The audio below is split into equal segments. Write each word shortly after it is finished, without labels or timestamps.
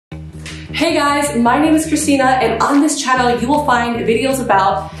Hey guys, my name is Christina, and on this channel you will find videos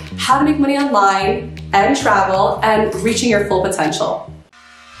about how to make money online and travel and reaching your full potential.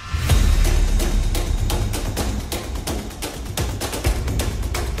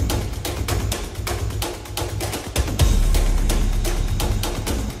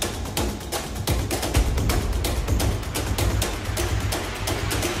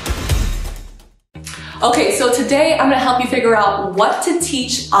 Okay, so today I'm gonna help you figure out what to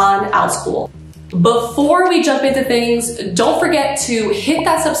teach on Outschool. Before we jump into things, don't forget to hit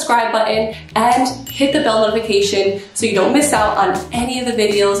that subscribe button and hit the bell notification so you don't miss out on any of the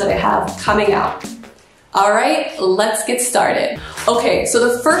videos that I have coming out. All right, let's get started. Okay,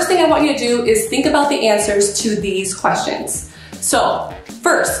 so the first thing I want you to do is think about the answers to these questions. So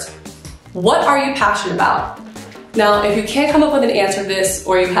first, what are you passionate about? Now, if you can't come up with an answer to this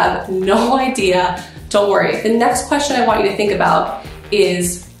or you have no idea, don't worry. The next question I want you to think about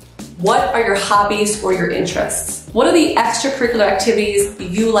is, what are your hobbies or your interests? What are the extracurricular activities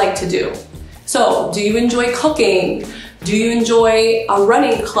you like to do? So, do you enjoy cooking? Do you enjoy a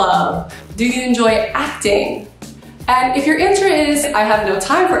running club? Do you enjoy acting? And if your answer is, I have no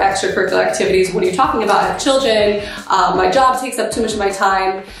time for extracurricular activities, what are you talking about? I have children, my job takes up too much of my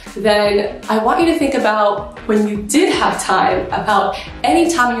time, then I want you to think about when you did have time, about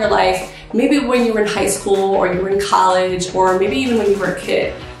any time in your life, maybe when you were in high school or you were in college, or maybe even when you were a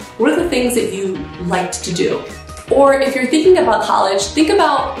kid. What are the things that you liked to do? Or if you're thinking about college, think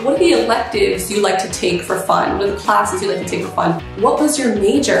about what are the electives you like to take for fun? What are the classes you like to take for fun? What was your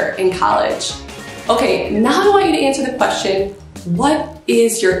major in college? Okay, now I want you to answer the question, what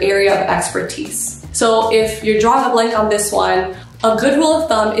is your area of expertise? So if you're drawing a blank on this one, a good rule of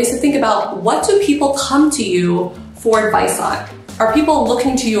thumb is to think about, what do people come to you for advice on? Are people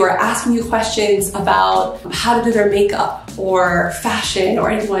looking to you or asking you questions about how to do their makeup or fashion or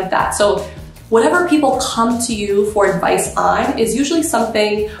anything like that? So whatever people come to you for advice on is usually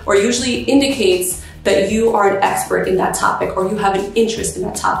something, or usually indicates that you are an expert in that topic, or you have an interest in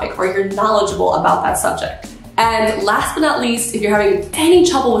that topic, or you're knowledgeable about that subject. And last but not least, if you're having any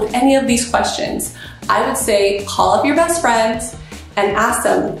trouble with any of these questions, I would say call up your best friends and ask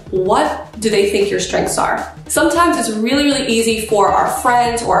them, what do they think your strengths are? Sometimes it's really, really easy for our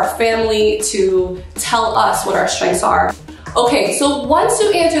friends or our family to tell us what our strengths are. Okay, so once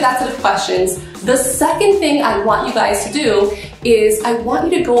you answer that set of questions, the second thing I want you guys to do is I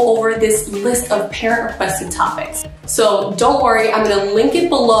want you to go over this list of parent requested topics. So don't worry, I'm gonna link it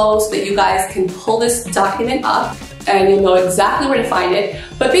below so that you guys can pull this document up and you'll know exactly where to find it.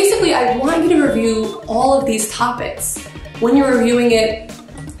 But basically, I want you to review all of these topics. When you're reviewing it,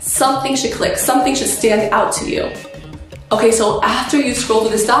 something should click, something should stand out to you. Okay, so after you scroll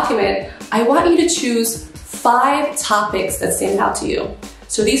through this document, I want you to choose 5 topics that stand out to you.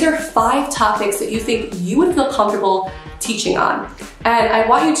 So these are 5 topics that you think you would feel comfortable teaching on. And I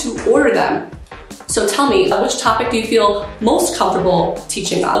want you to order them. So tell me, which topic do you feel most comfortable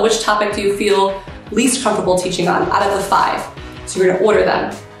teaching on? Which topic do you feel least comfortable teaching on out of the 5? So you're gonna order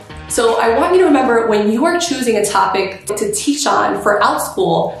them. So I want you to remember, when you are choosing a topic to teach on for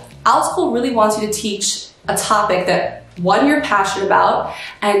Outschool, Outschool really wants you to teach a topic that, 1, you're passionate about,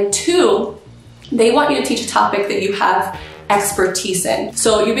 and 2, they want you to teach a topic that you have expertise in.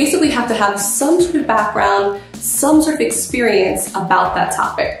 So you basically have to have some sort of background, some sort of experience about that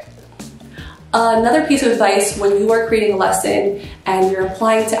topic. Another piece of advice when you are creating a lesson and you're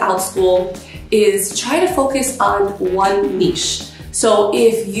applying to Outschool is try to focus on one niche. So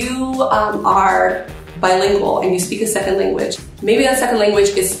if you are bilingual and you speak a second language, maybe that second language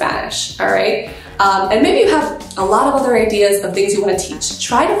is Spanish, all right? And maybe you have a lot of other ideas of things you want to teach.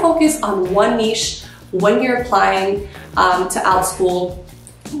 Try to focus on one niche when you're applying to Outschool,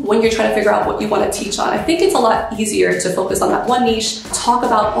 when you're trying to figure out what you want to teach on. I think it's a lot easier to focus on that one niche, talk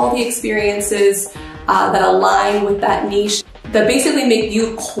about all the experiences that align with that niche, that basically make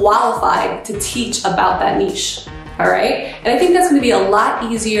you qualified to teach about that niche. All right? And I think that's going to be a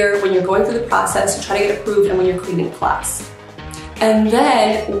lot easier when you're going through the process to try to get approved and when you're creating a class. And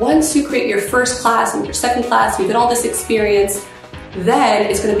then once you create your first class and your second class, you get all this experience, then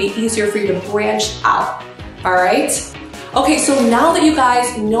it's going to be easier for you to branch out. All right? Okay, so now that you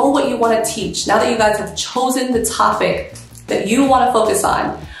guys know what you want to teach, now that you guys have chosen the topic that you want to focus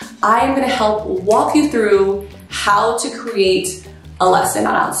on, I am going to help walk you through how to create a lesson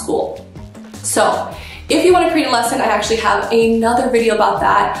on Outschool. So if you want to create a lesson, I actually have another video about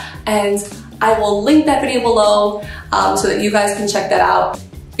that, and I will link that video below so that you guys can check that out.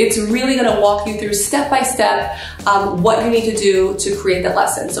 It's really going to walk you through step by step what you need to do to create that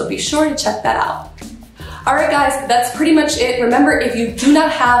lesson. So be sure to check that out. All right, guys, that's pretty much it. Remember, if you do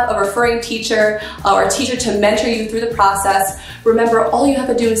not have a referring teacher or a teacher to mentor you through the process, remember, all you have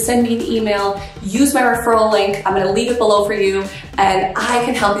to do is send me an email, use my referral link. I'm gonna leave it below for you, and I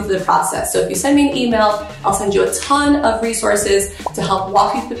can help you through the process. So if you send me an email, I'll send you a ton of resources to help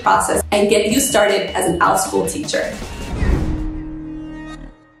walk you through the process and get you started as an Outschool teacher.